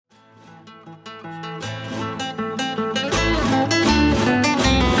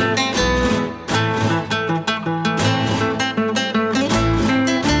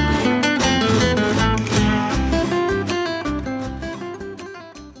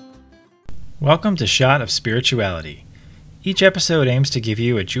Welcome to Shot of Spirituality. Each episode aims to give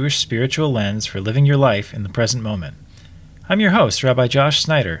you a Jewish spiritual lens for living your life in the present moment. I'm your host, Rabbi Josh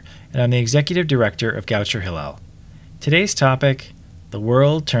Snyder, and I'm the Executive Director of Goucher Hillel. Today's topic, the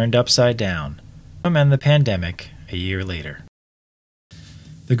world turned upside down, and the pandemic a year later.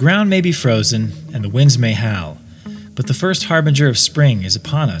 The ground may be frozen and the winds may howl, but the first harbinger of spring is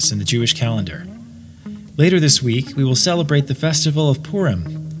upon us in the Jewish calendar. Later this week, we will celebrate the festival of Purim,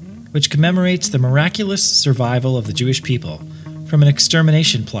 which commemorates the miraculous survival of the Jewish people from an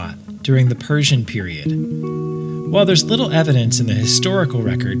extermination plot during the Persian period. While there's little evidence in the historical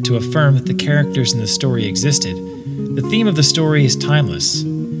record to affirm that the characters in the story existed, the theme of the story is timeless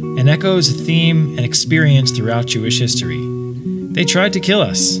and echoes a theme and experience throughout Jewish history. They tried to kill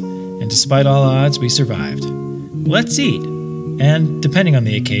us, and despite all odds, we survived. Let's eat, and depending on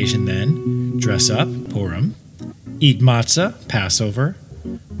the occasion then, dress up, Purim, eat matzah, Passover,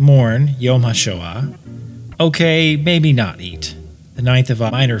 mourn, Yom HaShoah. Okay, maybe not eat. The ninth of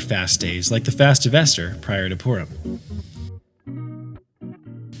minor fast days, like the Fast of Esther prior to Purim.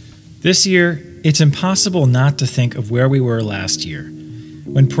 This year, it's impossible not to think of where we were last year,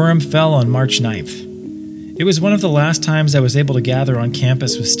 when Purim fell on March 9th. It was one of the last times I was able to gather on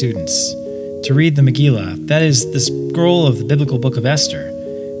campus with students to read the Megillah, that is, the scroll of the biblical book of Esther,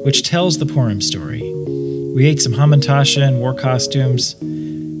 which tells the Purim story. We ate some hamantasha and wore costumes.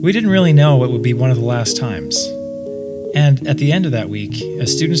 We didn't really know it would be one of the last times. And at the end of that week,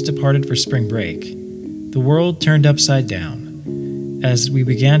 as students departed for spring break, the world turned upside down as we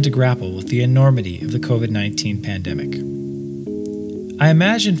began to grapple with the enormity of the COVID-19 pandemic. I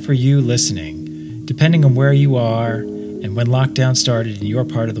imagine for you listening, depending on where you are and when lockdown started in your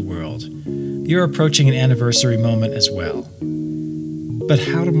part of the world, you're approaching an anniversary moment as well. But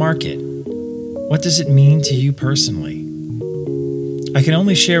how to mark it? What does it mean to you personally? I can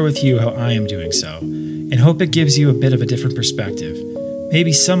only share with you how I am doing so, and hope it gives you a bit of a different perspective,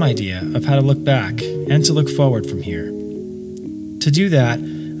 maybe some idea of how to look back and to look forward from here. To do that,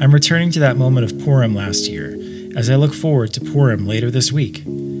 I'm returning to that moment of Purim last year, as I look forward to Purim later this week.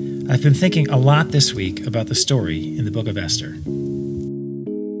 I've been thinking a lot this week about the story in the book of Esther.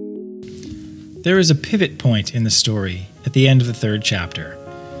 There is a pivot point in the story at the end of the third chapter.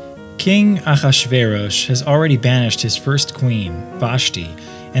 King Ahasuerus has already banished his first queen, Vashti,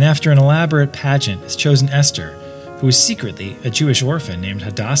 and after an elaborate pageant has chosen Esther, who is secretly a Jewish orphan named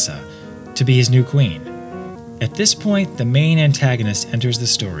Hadassah, to be his new queen. At this point, the main antagonist enters the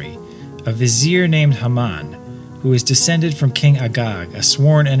story, a vizier named Haman, who is descended from King Agag, a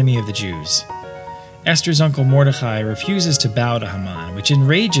sworn enemy of the Jews. Esther's uncle Mordecai refuses to bow to Haman, which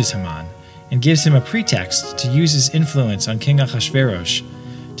enrages Haman and gives him a pretext to use his influence on King Ahasuerus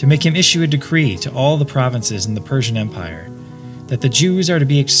to make him issue a decree to all the provinces in the Persian Empire that the Jews are to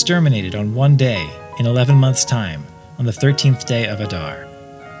be exterminated on one day in 11 months' time, on the 13th day of Adar.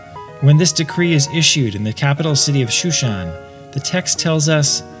 When this decree is issued in the capital city of Shushan, the text tells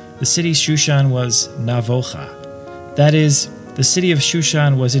us the city Shushan was Navocha. That is, the city of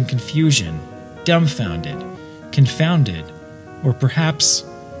Shushan was in confusion, dumbfounded, confounded, or perhaps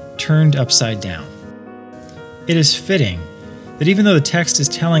turned upside down. It is fitting that even though the text is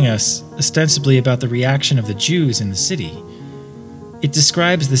telling us ostensibly about the reaction of the Jews in the city, it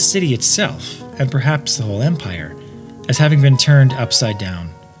describes the city itself, and perhaps the whole empire, as having been turned upside down.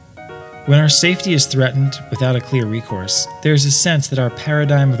 When our safety is threatened without a clear recourse, there is a sense that our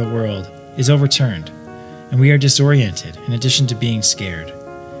paradigm of the world is overturned, and we are disoriented in addition to being scared.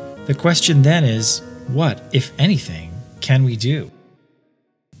 The question then is, what, if anything, can we do?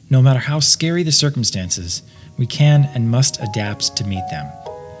 No matter how scary the circumstances, we can and must adapt to meet them.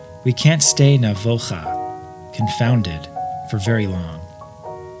 We can't stay navocha, confounded, for very long.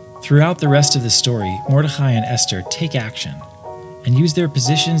 Throughout the rest of the story, Mordecai and Esther take action and use their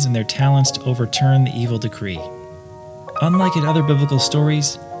positions and their talents to overturn the evil decree. Unlike in other biblical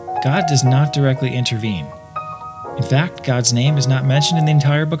stories, God does not directly intervene. In fact, God's name is not mentioned in the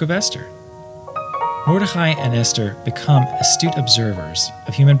entire book of Esther. Mordecai and Esther become astute observers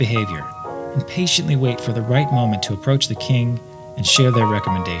of human behavior and patiently wait for the right moment to approach the king and share their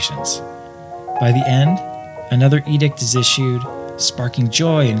recommendations. By the end, another edict is issued, sparking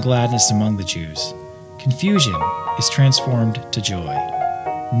joy and gladness among the Jews. Confusion is transformed to joy,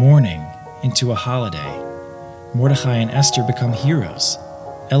 mourning into a holiday. Mordecai and Esther become heroes,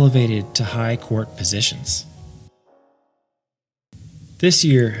 elevated to high court positions. This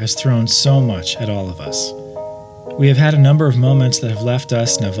year has thrown so much at all of us. We have had a number of moments that have left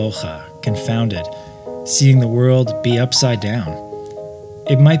us navocha, confounded, seeing the world be upside down.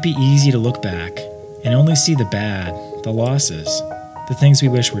 It might be easy to look back and only see the bad, the losses, the things we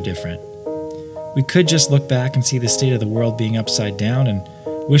wish were different. We could just look back and see the state of the world being upside down and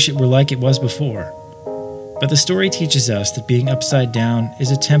wish it were like it was before. But the story teaches us that being upside down is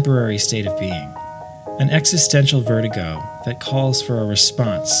a temporary state of being, an existential vertigo that calls for a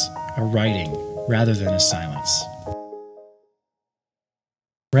response, a righting, rather than a silence.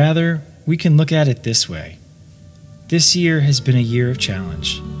 Rather, we can look at it this way. This year has been a year of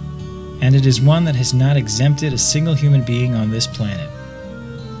challenge, and it is one that has not exempted a single human being on this planet.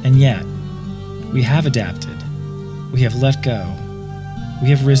 And yet, we have adapted, we have let go, we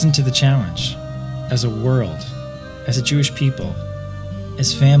have risen to the challenge, as a world, as a Jewish people,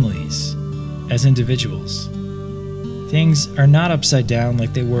 as families, as individuals. Things are not upside down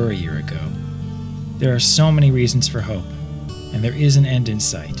like they were a year ago. There are so many reasons for hope, and there is an end in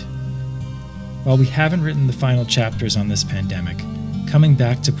sight. While we haven't written the final chapters on this pandemic, coming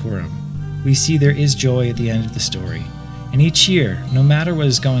back to Purim, we see there is joy at the end of the story. And each year, no matter what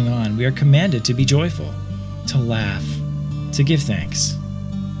is going on, we are commanded to be joyful, to laugh, to give thanks.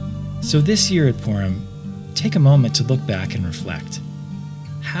 So this year at Purim, take a moment to look back and reflect.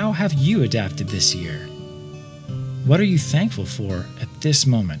 How have you adapted this year? What are you thankful for at this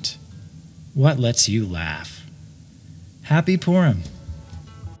moment? What lets you laugh? Happy Purim!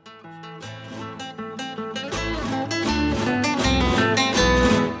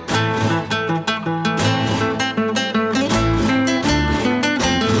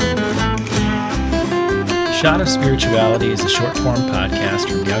 Shot of Spirituality is a short-form podcast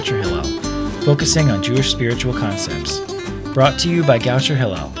from Goucher Hillel, focusing on Jewish spiritual concepts. Brought to you by Goucher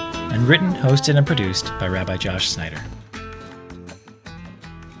Hillel, and written, hosted, and produced by Rabbi Josh Snyder.